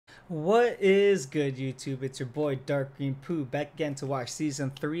What is good, YouTube? It's your boy Dark Green Poo back again to watch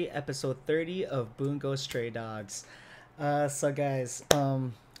season 3, episode 30 of Bungo Stray Dogs. So guys,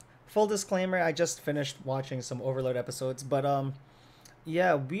 full disclaimer, I just finished watching some Overlord episodes, but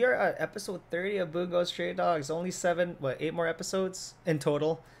yeah, we are at episode 30 of Bungo Stray Dogs. Only 8 more episodes in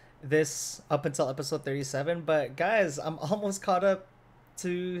total. This up until episode 37, but guys, I'm almost caught up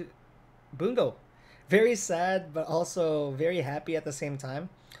to Bungo. Very sad, but also very happy at the same time.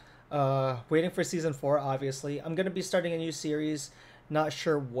 Waiting for season 4, obviously. I'm gonna be starting a new series. Not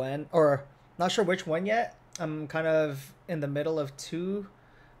sure when, or not sure which one yet. I'm kind of in the middle of two,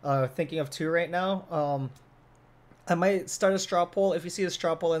 thinking of two right now. I might start a straw poll. If you see a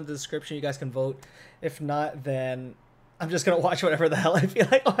straw poll in the description, you guys can vote. If not, then I'm just gonna watch whatever the hell I feel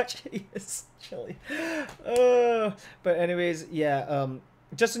like watching. It's chilly. But anyways, yeah.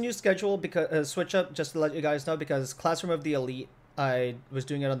 Just a new schedule because switch up. Just to let you guys know, because Classroom of the Elite, I was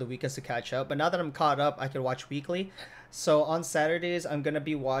doing it on the weekends to catch up, but now that I'm caught up, I can watch weekly. So on Saturdays, I'm gonna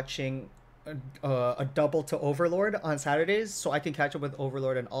be watching a double to Overlord on Saturdays, so I can catch up with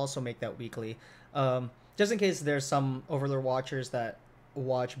Overlord and also make that weekly. Just in case there's some Overlord watchers that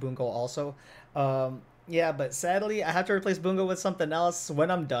watch Bungo also. Yeah, but sadly, I have to replace Bungo with something else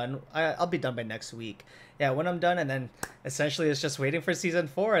when I'm done. I'll be done by next week. Yeah, when I'm done, and then essentially it's just waiting for season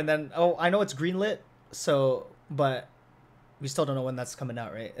 4, and then I know it's greenlit, so but we still don't know when that's coming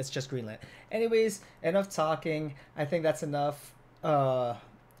out, right? It's just greenlit. Anyways, enough talking. I think that's enough.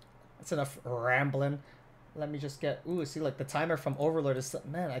 That's enough rambling. Let me just get. Ooh, see, like the timer from Overlord is still,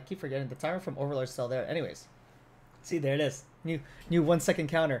 man. I keep forgetting the timer from Overlord is still there. Anyways, see, there it is. New 1 second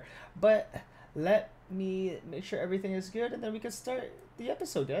counter. But let me make sure everything is good, and then we can start the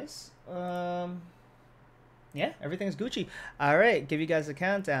episode, guys. Yeah, everything is Gucci. All right, give you guys a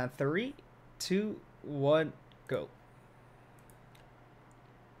countdown. 3, 2, 1, go.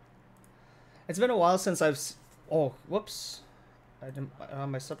 It's been a while since I've... Oh, whoops. I didn't have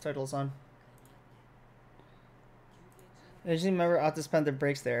my subtitles on. I usually remember how to spend the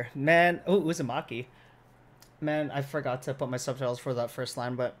breaks there. Man, oh, Uzumaki. Man, I forgot to put my subtitles for that first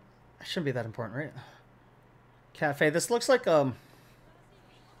line, but it shouldn't be that important, right? Cafe. This looks like, there's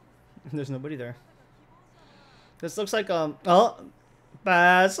nobody there. This looks like, oh,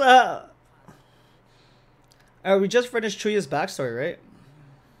 Basa. We just finished Chuya's backstory, right?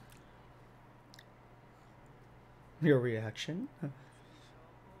 Your reaction?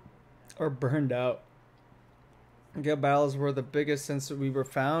 Or burned out? Get battles were the biggest since we were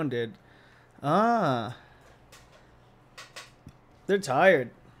founded. Ah. They're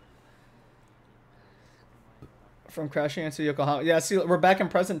tired. From crashing into Yokohama. Yeah, see, we're back in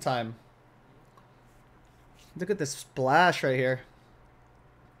present time. Look at this splash right here.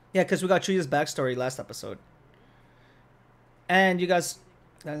 Yeah, because we got Chuya's backstory last episode. And you guys...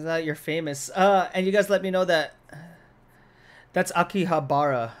 That's not you're famous. And you guys let me know that... That's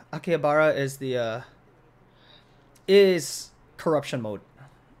Akihabara. Akihabara is the is corruption mode.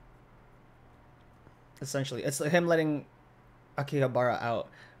 Essentially, it's him letting Akihabara out,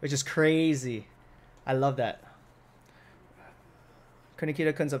 which is crazy. I love that.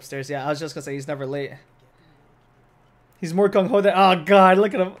 Kunikita-kun's upstairs. Yeah, I was just gonna say he's never late. He's more gung ho than. Oh god,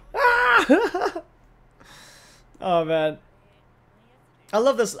 look at him. Ah! Oh man, I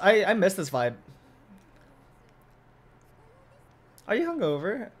love this. I miss this vibe. Are you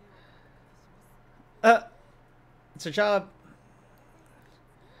hungover? It's your job.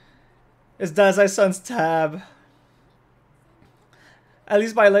 It's Dazai-san's tab. At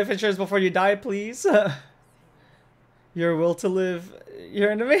least buy life insurance before you die, please. Your will to live.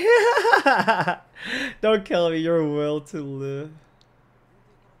 Your enemy. Don't kill me. Your will to live.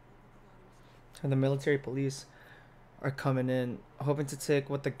 And the military police are coming in, hoping to take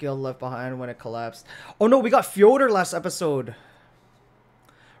what the guild left behind when it collapsed. Oh no, we got Fyodor last episode.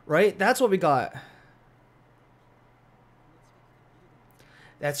 Right? That's what we got.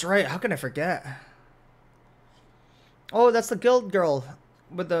 That's right. How can I forget? Oh, that's the guild girl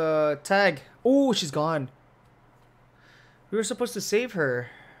with the tag. Oh, she's gone. We were supposed to save her.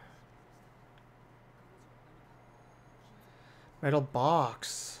 Metal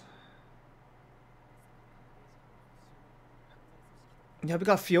box. Yeah, we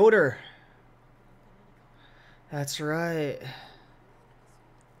got Fyodor. That's right.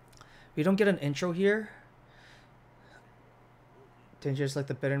 We don't get an intro here. Dangerous like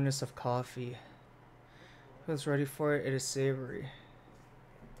the bitterness of coffee. Who's ready for it? It is savory.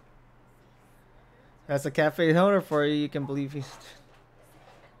 That's a cafe owner for you. You can believe he.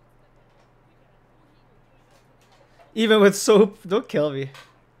 Even with soap, don't kill me.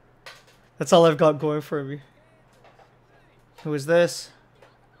 That's all I've got going for me. Who is this?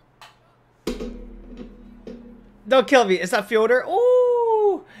 Don't kill me. Is that Fyodor?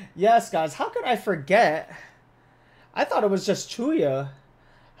 Oh, yes, guys. How could I forget? I thought it was just Chuya.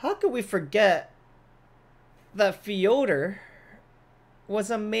 How could we forget that Fyodor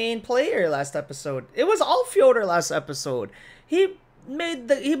was a main player last episode? It was all Fyodor last episode. He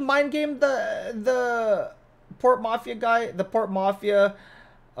mind gamed the Port Mafia guy, the Port Mafia,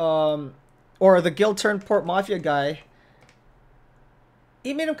 or the guild turned Port Mafia guy.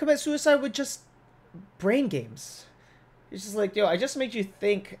 He made him commit suicide with just brain games. He's just like, yo, I just made you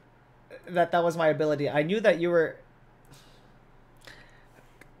think that was my ability. I knew that you were...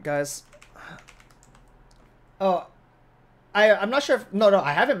 Guys. Oh, I'm not sure if... No,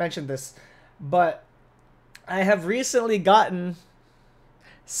 I haven't mentioned this. But I have recently gotten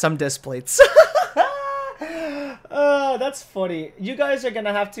some disc plates. That's funny. You guys are going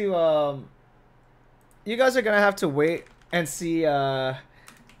to have to... You guys are going to have to wait and see...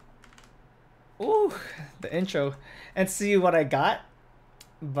 Ooh, the intro. And see what I got.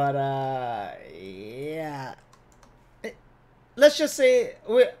 But, yeah. Let's just say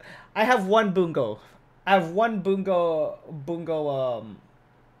I have one Bungo. I have one Bungo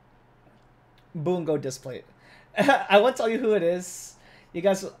disc plate. I won't tell you who it is. You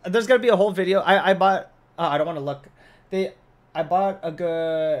guys, there's gonna be a whole video. I bought. I don't want to look. I bought a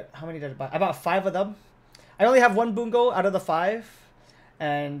good. How many did I buy? I bought 5 of them. I only have one Bungo out of the 5,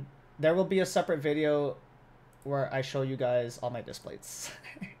 and there will be a separate video where I show you guys all my disc plates,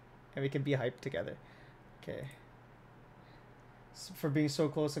 and we can be hyped together. Okay. For being so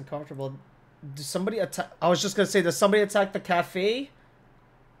close and comfortable. Did somebody attack? I was just gonna say, does somebody attack the cafe?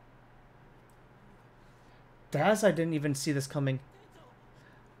 Daz, I didn't even see this coming.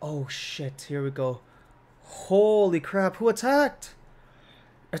 Oh shit, here we go. Holy crap, who attacked?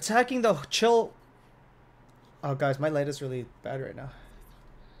 Attacking the chill. Oh guys, my light is really bad right now.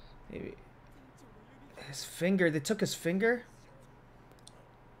 Maybe. His finger, they took his finger?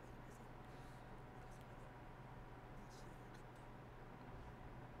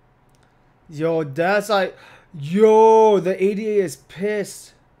 Yo, that's like... Yo, the ADA is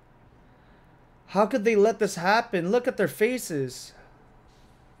pissed. How could they let this happen? Look at their faces.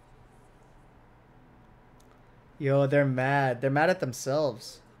 Yo, they're mad. They're mad at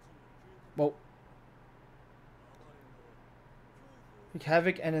themselves. Whoa. Wreak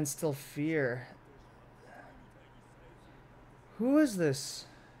havoc and instill fear. Who is this?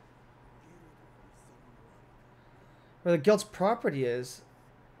 Where the guild's property is.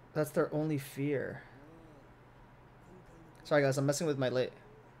 That's their only fear. Sorry guys, I'm messing with my light.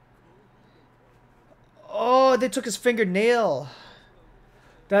 Oh, they took his fingernail.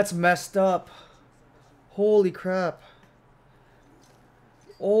 That's messed up. Holy crap.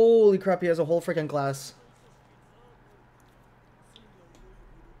 Holy crap, he has a whole freaking glass.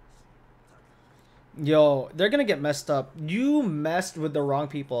 Yo, they're gonna get messed up. You messed with the wrong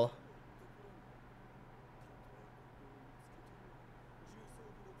people.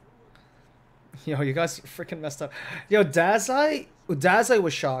 Yo, you guys freaking messed up. Yo, Dazai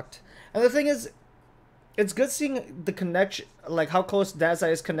was shocked. And the thing is, it's good seeing the connection, like how close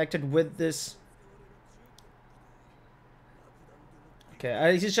Dazai is connected with this.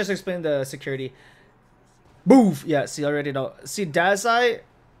 Okay, he's just explaining the security. Move! Yeah, see, I already know. See, Dazai,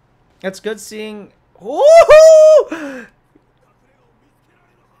 it's good seeing... Woohoo!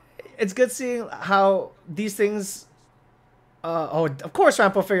 It's good seeing how these things... oh, of course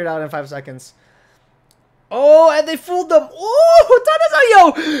Rampo figured it out in 5 seconds. Oh, and they fooled them. Oh,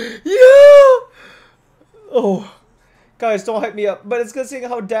 Dazai, yo! Oh, guys, don't hype me up. But it's good seeing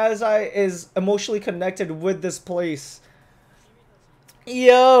how Dazai is emotionally connected with this place.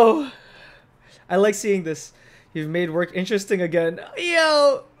 Yo, I like seeing this. You've made work interesting again.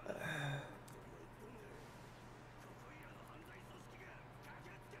 Yo.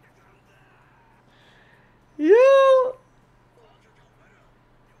 Yo.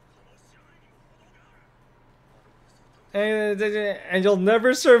 And you'll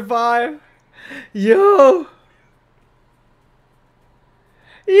never survive. Yo.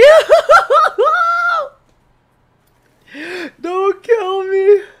 Yo. Don't kill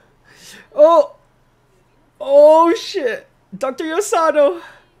me. Oh. Oh shit. Dr. Yosano.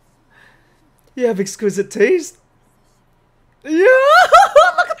 You have exquisite taste. Yeah.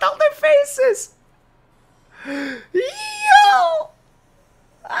 Look at all their faces. Yo.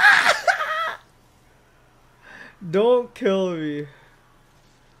 Don't kill me.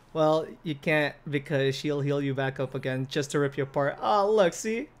 Well, you can't because she'll heal you back up again just to rip you apart. Oh, look,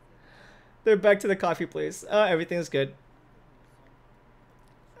 see? They're back to the coffee place. Everything's good.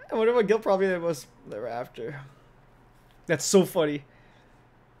 I wonder what guild probably was thereafter. That's so funny.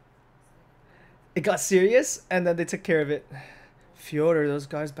 It got serious, and then they took care of it. Fyodor, those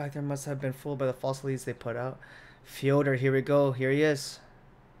guys back there must have been fooled by the false leads they put out. Fyodor, here we go. Here he is.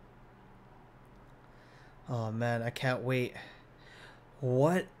 Oh man, I can't wait.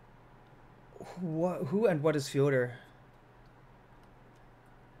 What? What? Who and what is Fyodor?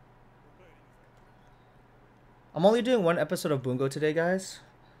 I'm only doing one episode of Bungo today, guys.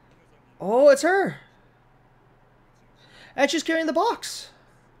 Oh, it's her. And she's carrying the box.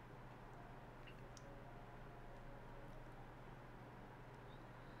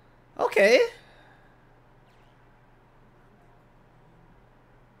 Okay.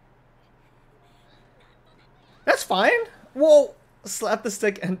 That's fine. Whoa. Slap the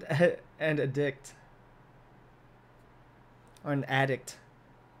stick and addict. Or an addict.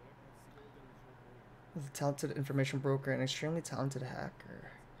 A talented information broker and extremely talented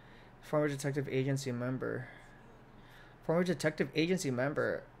hacker. Former detective agency member. Former detective agency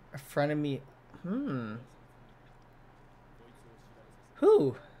member. A frenemy.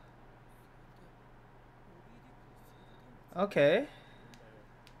 Who? Okay.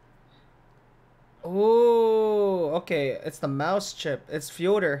 Oh, okay. It's the mouse chip. It's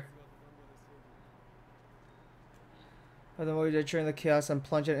Fyodor. But then what we did during the chaos and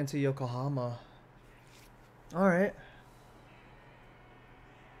plunge it into Yokohama. Alright.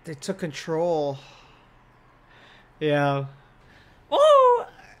 They took control. Yeah. Oh!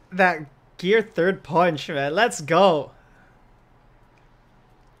 That gear third punch, man. Let's go.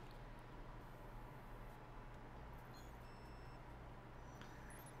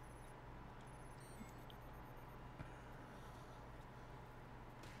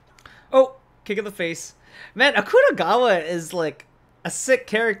 Oh! Kick in the face. Man, Akunagawa is like a sick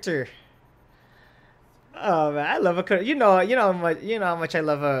character. Oh man, I love Akuna. You know how much I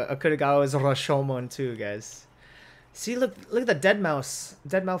love Akunagawa's Rashomon too, guys. See, look at the Dead Mouse,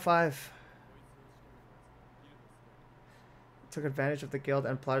 Dead Mouse 5. Took advantage of the guild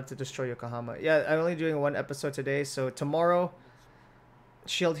and plotted to destroy Yokohama. Yeah, I'm only doing one episode today, so tomorrow,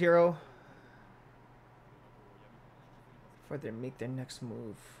 Shield Hero. Before they make their next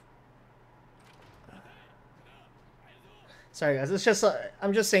move. Sorry guys, it's just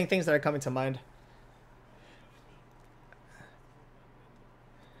I'm just saying things that are coming to mind.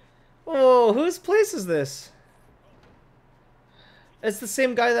 Oh, whose place is this? It's the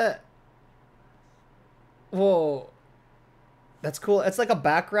same guy that... Whoa. That's cool. It's like a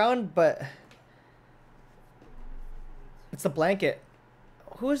background, but... It's the blanket.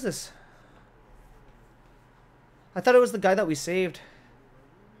 Who is this? I thought it was the guy that we saved.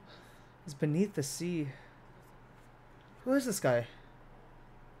 It's beneath the sea. Who is this guy?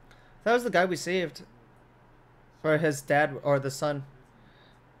 That was the guy we saved. Or his dad, or the son.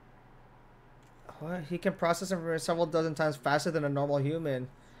 What? He can process information several dozen times faster than a normal human.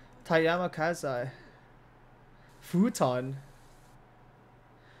 Tayama KATAI. Futon.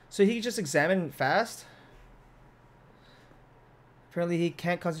 So he can just examine fast? Apparently he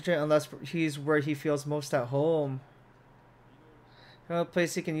can't concentrate unless he's where he feels most at home. The only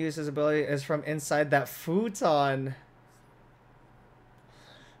place he can use his ability is from inside that futon.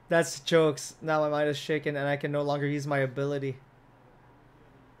 That's jokes. Now my mind is shaken and I can no longer use my ability.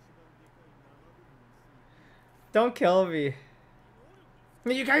 Don't kill me.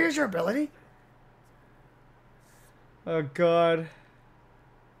 You can't use your ability? Oh god.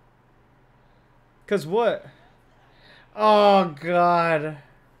 Cause what? Oh god.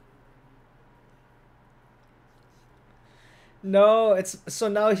 No, it's so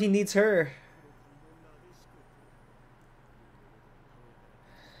now he needs her.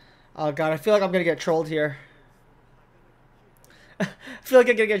 Oh god, I feel like I'm gonna get trolled here. I feel like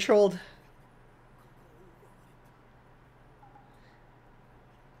I'm gonna get trolled.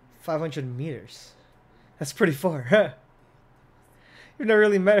 500 meters. That's pretty far, huh? You've never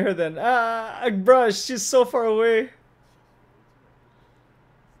really met her then. Bruh, she's so far away.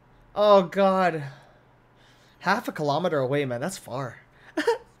 Oh god. Half a kilometer away, man. That's far.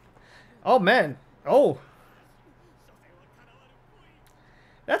 Oh man. Oh.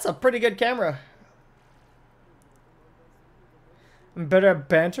 That's a pretty good camera. I'm better at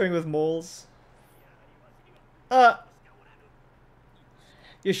bantering with moles.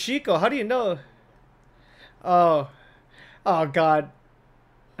 Yoshiko, how do you know? Oh. Oh god.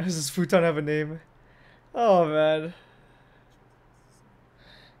 Does this futon have a name? Oh man.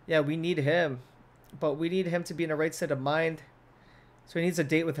 Yeah, we need him. But we need him to be in the right state of mind. So he needs a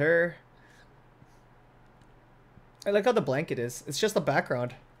date with her. I like how the blanket is. It's just the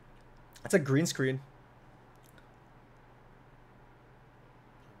background. It's a green screen.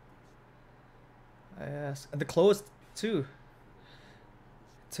 Yes. And the clothes too.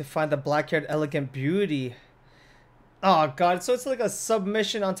 To find the black-haired elegant beauty. Oh god, so it's like a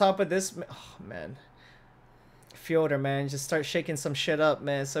submission on top of this. Oh man. Fyodor, man, just start shaking some shit up,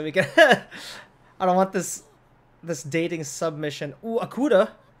 man, so we can I don't want this dating submission. Ooh,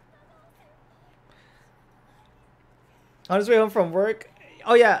 Akuda. On his way home from work.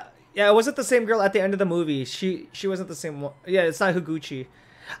 Oh yeah. Yeah, it wasn't the same girl at the end of the movie. She wasn't the same one. Yeah, it's not Higuchi.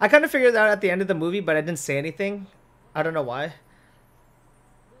 I kind of figured it out at the end of the movie, but I didn't say anything. I don't know why.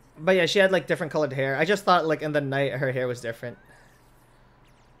 But yeah, she had like different colored hair. I just thought like in the night her hair was different.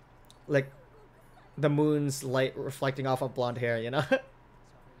 Like the moon's light reflecting off of blonde hair, you know?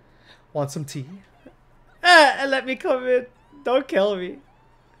 Want some tea? Let me come in. Don't kill me.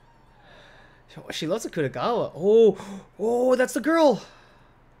 She loves Akutagawa. Oh, that's the girl.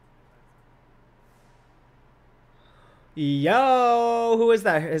 Yo, who is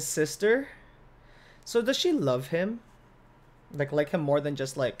that? His sister? So does she love him? Like him more than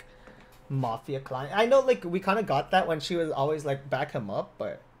just like mafia client? I know like we kind of got that when she was always like back him up,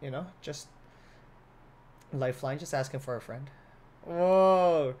 but you know, just lifeline, just asking for a friend.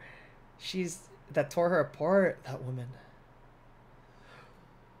 Whoa, that tore her apart, that woman.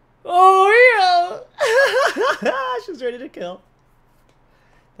 Oh yeah. She's ready to kill.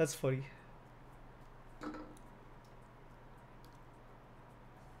 That's funny.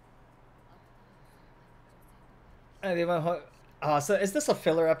 So is this a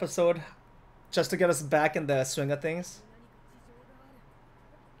filler episode? Just to get us back in the swing of things?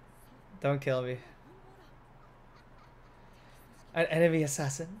 Don't kill me. An enemy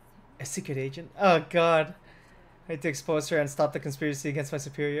assassin? A secret agent? Oh god. I had to expose her and stop the conspiracy against my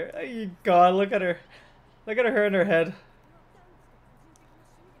superior. Oh god, look at her. Look at her in her head.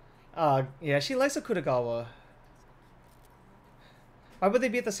 Yeah, she likes Akutagawa. Why would they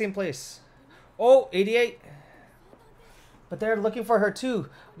be at the same place? Oh, 88. But they're looking for her too.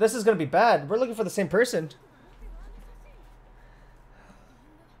 This is gonna be bad. We're looking for the same person.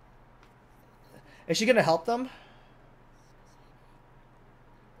 Is she gonna help them?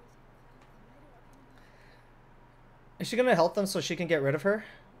 Is she gonna help them so she can get rid of her?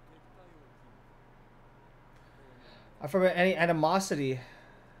 I forgot any animosity.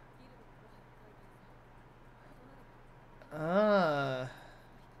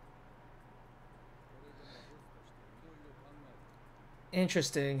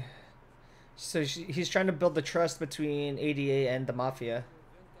 Interesting. So he's trying to build the trust between ADA and the Mafia.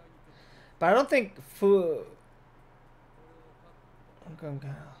 But I don't think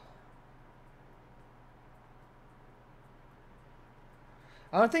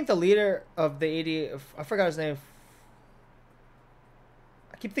I don't think the leader of the ADA, I forgot his name.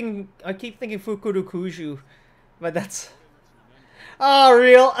 I keep thinking Fukuro Kuju, but that's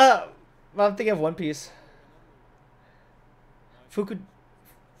real. I'm thinking of One Piece.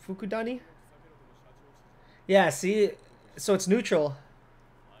 Fukudani? Yeah, see? So it's neutral.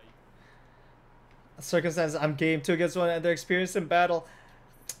 Circumstances, I'm game 2 against 1 and they're experienced in battle.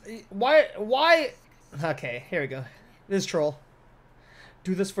 Why? Okay, here we go. This troll.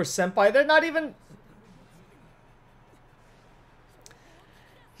 Do this for Senpai? They're not even...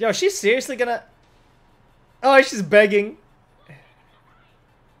 Yo, she's seriously gonna... Oh, she's begging.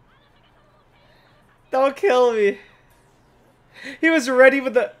 Don't kill me. He was ready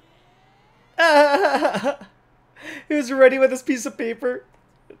with the... He was ready with this piece of paper.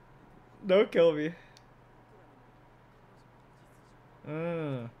 Don't kill me.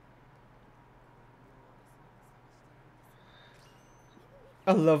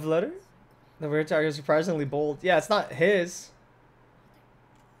 A love letter? The weird target is surprisingly bold. Yeah, it's not his.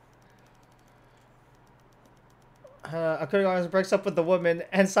 Akutagawa breaks up with the woman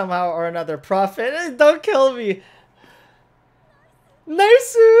and somehow or another profit. Don't kill me.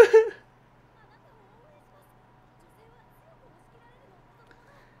 Nice.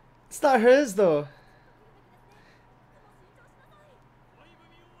 It's not hers though.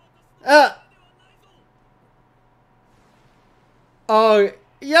 Oh,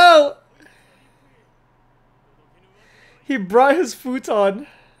 yo! He brought his futon.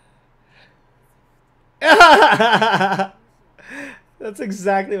 That's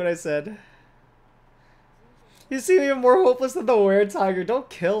exactly what I said. You seem even more hopeless than the were-tiger. Don't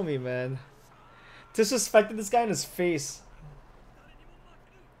kill me, man. Disrespected this guy in his face.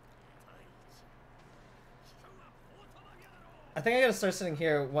 I think I gotta start sitting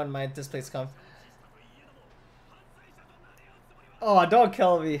here when my displays come. Oh, don't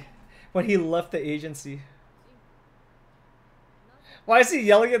kill me. When he left the agency. Why is he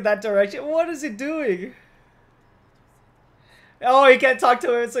yelling in that direction? What is he doing? Oh, he can't talk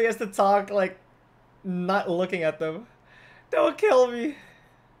to him, so he has to talk, like, not looking at them. Don't kill me.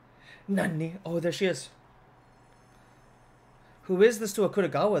 Nani? Oh, there she is. Who is this to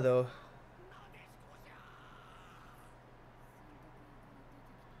Akutagawa, though?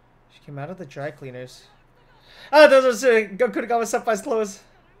 She came out of the dry cleaners. Ah, those are Akutagawa Senpai's clothes.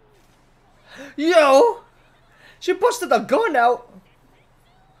 Yo! She busted the gun out!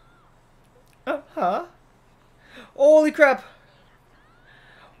 Huh? Holy crap!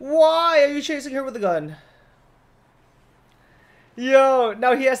 Why are you chasing her with a gun? Yo!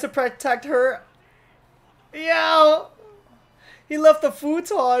 Now he has to protect her. Yo! He left the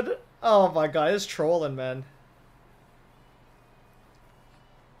futon! Oh my god, it's trolling, man.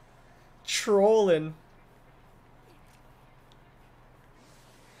 Trolling.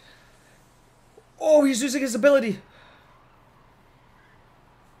 Oh, he's using his ability.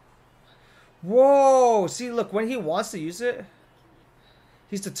 Whoa! See, look, when he wants to use it,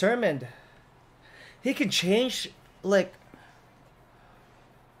 he's determined. He can change, like...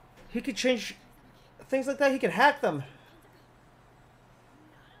 He could change things like that. He could hack them.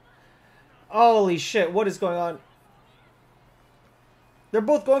 Holy shit, what is going on? They're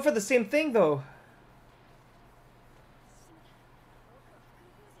both going for the same thing, though.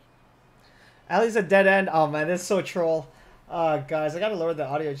 Allie's a dead end. Oh, man, that's so troll. Guys, I gotta lower the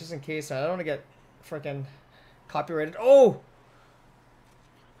audio just in case. I don't want to get freaking copyrighted. Oh!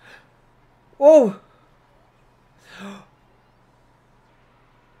 Oh!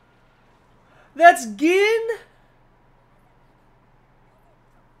 That's Gin?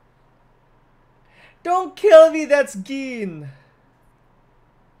 Don't kill me, that's Gin.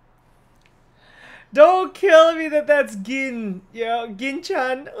 Don't kill me that's Gin. Yo,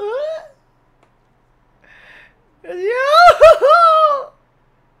 Gin-chan. Yo!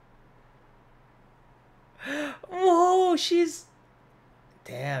 Whoa, she's...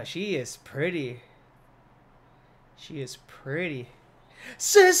 Damn, she is pretty. She is pretty.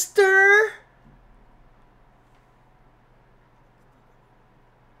 Sister!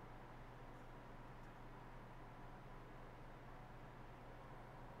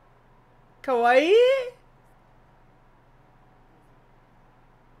 Kawaii?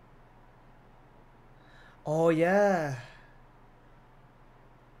 Oh, yeah.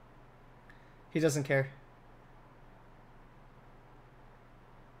 He doesn't care.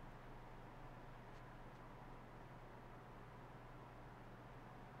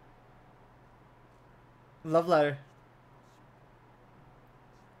 Love letter.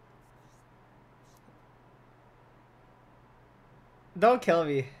 Don't kill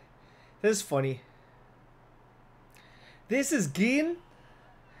me. This is funny. This is Gin?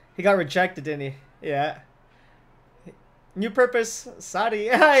 He got rejected, didn't he? Yeah. New purpose. Sorry.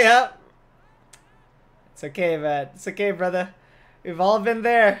 Yeah. It's okay, man. It's okay, brother. We've all been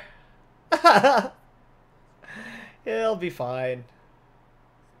there. He'll be fine.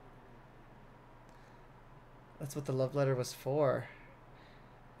 That's what the love letter was for.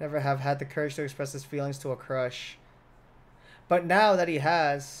 Never have had the courage to express his feelings to a crush. But now that he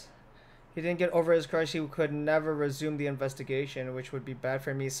has, he didn't get over his crush, he could never resume the investigation, which would be bad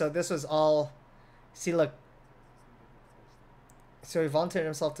for me. So this was all... See, look. So he volunteered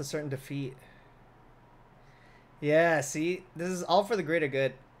himself to certain defeat. Yeah, see? This is all for the greater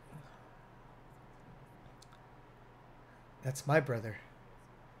good. That's my brother.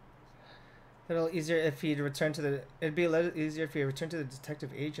 It'll easier if he'd return to the... It'd be a little easier if he returned to the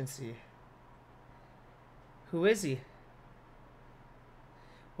detective agency. Who is he?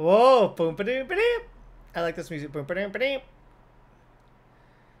 Whoa! Boom ba doom ba doom. I like this music. Boom ba doom ba doom.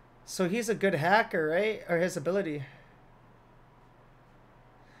 So he's a good hacker, right? Or his ability.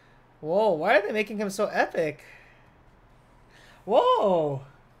 Whoa! Why are they making him so epic? Whoa!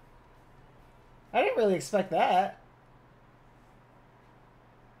 I didn't really expect that.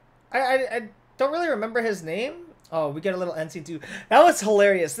 I don't really remember his name. Oh, we get a little NC too. That was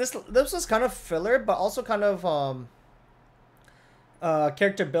hilarious. This was kind of filler, but also kind of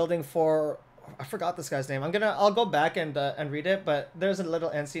character building for... I forgot this guy's name. I'll go back and read it, but there's a little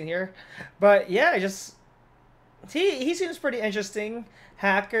end scene here. But yeah, he seems pretty interesting.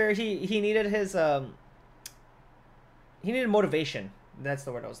 Hacker. He needed his he needed motivation. That's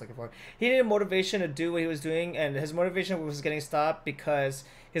the word I was looking for. He needed motivation to do what he was doing, and his motivation was getting stopped because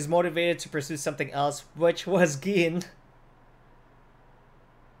he's motivated to pursue something else, which was Gin.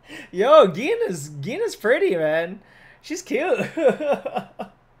 Yo, Gin is pretty, man. She's cute.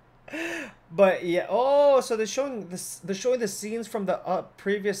 But yeah, oh, so they're showing the scenes from the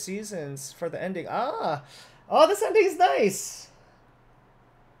previous seasons for the ending. Ah, oh, this ending is nice.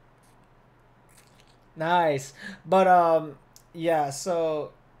 Nice, but yeah.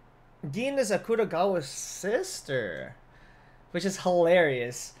 So, Gin is Akutagawa's sister, which is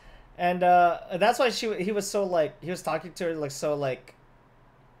hilarious, And that's why he was so like he was talking to her like so like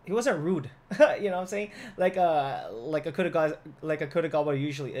he wasn't rude. You know what I'm saying? Like a Kutagawa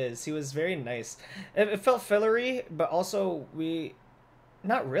usually is. He was very nice. It felt fillery, but also we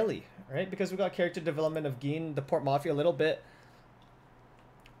not really, right? Because we got character development of Gin, the Port Mafia a little bit.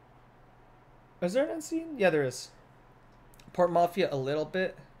 Is there an end scene? Yeah, there is. Port Mafia a little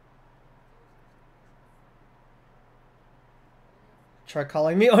bit. Try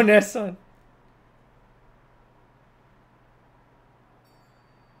calling me Oneson.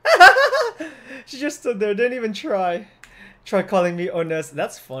 She just stood there, didn't even try. Try calling me Ones.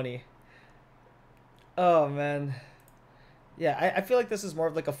 That's funny. Oh man. Yeah, I feel like this is more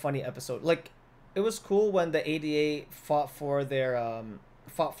of like a funny episode. Like, it was cool when the ADA fought for their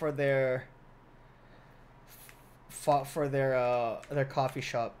coffee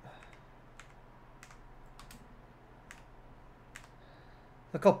shop.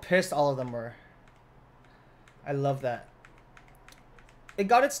 Look how pissed all of them were. I love that. It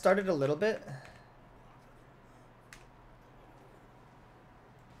got it started a little bit.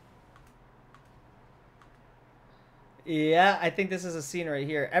 Yeah, I think this is a scene right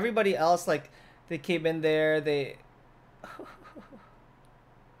here. Everybody else, like, they came in there, they...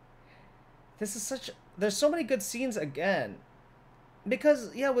 This is such... There's so many good scenes again.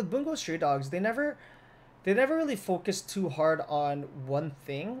 Because, yeah, with Bungo Stray Dogs, they never really focus too hard on one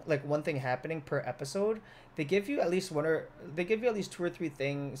thing, like one thing happening per episode. They give you at least two or three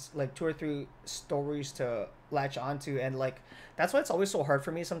things, like two or three stories to latch onto, and like that's why it's always so hard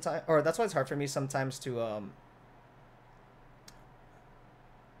for me sometimes, or that's why it's hard for me sometimes to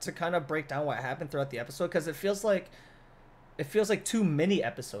kind of break down what happened throughout the episode, because it feels like too many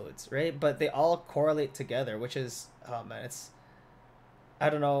episodes, right? But they all correlate together, which is, oh man, it's, I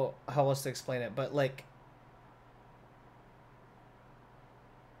don't know how else to explain it, but like,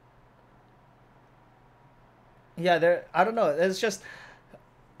 yeah, there, I don't know, it's just,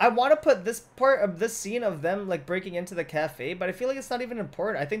 I want to put this part of this scene of them like breaking into the cafe, but I feel like it's not even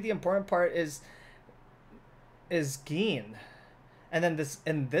important. I think the important part is Gin, and then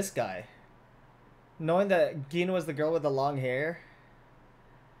this guy, knowing that Gin was the girl with the long hair.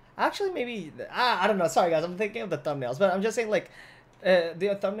 Actually, maybe I don't know. Sorry guys, I'm thinking of the thumbnails, but I'm just saying like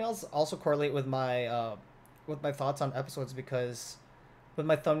the thumbnails also correlate with my thoughts on episodes, because with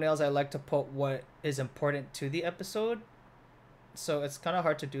my thumbnails I like to put what is important to the episode. So it's kind of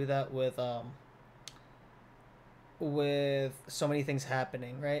hard to do that with so many things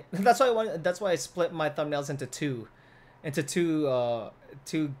happening, right? That's why I split my thumbnails into two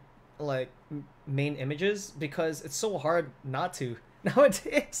like main images, because it's so hard not to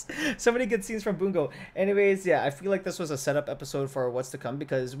nowadays. So many good scenes from Bungo. Anyways, yeah, I feel like this was a setup episode for what's to come,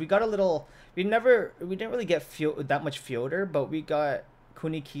 because we got a little, we didn't really get that much Fyodor, but we got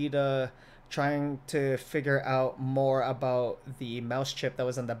Kunikida trying to figure out more about the mouse chip that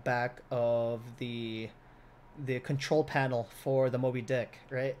was in the back of the control panel for the Moby Dick,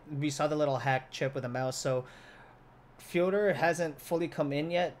 right? We saw the little hack chip with a mouse. So Fyodor hasn't fully come in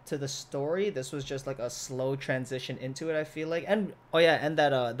yet to the story. This was just like a slow transition into it, I feel like. And oh yeah, and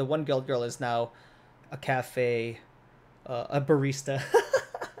that the one guild girl is now a cafe a barista.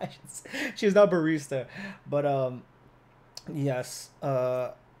 She's not barista, but yes,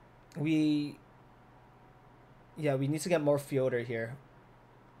 we need to get more Fyodor here.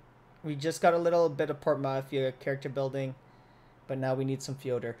 We just got a little bit of Port Mafia character building, but now we need some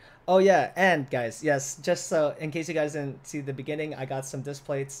Fyodor. Oh yeah, and guys, yes, just so in case you guys didn't see the beginning, I got some disc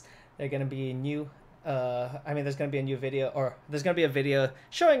plates. They're gonna be new. I mean, there's gonna be a new video, or there's gonna be a video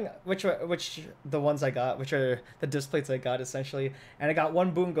showing which the ones I got, which are the disc plates I got essentially. And I got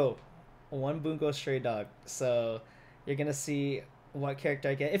one Bungo Stray Dog. So you're gonna see what character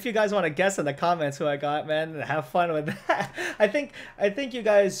I get. If you guys want to guess in the comments who I got, man, have fun with that. I think you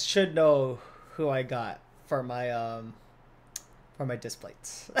guys should know who I got for my disc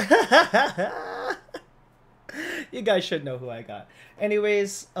plates. You guys should know who I got.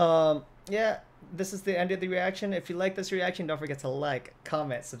 Anyways, yeah, this is the end of the reaction. If you like this reaction, don't forget to like,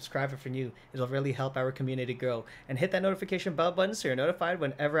 comment, subscribe if you're new. It'll really help our community grow. And hit that notification bell button so you're notified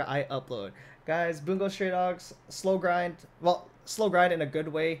whenever I upload. Guys, Bungo Stray Dogs, slow grind. Well, slow grind in a good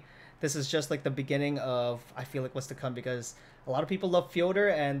way. This is just like the beginning of, I feel like, what's to come, because a lot of people love Fyodor,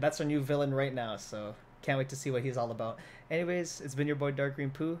 and that's our new villain right now. So can't wait to see what he's all about. Anyways, it's been your boy Dark Green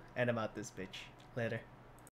Poo, and I'm out this bitch. Later.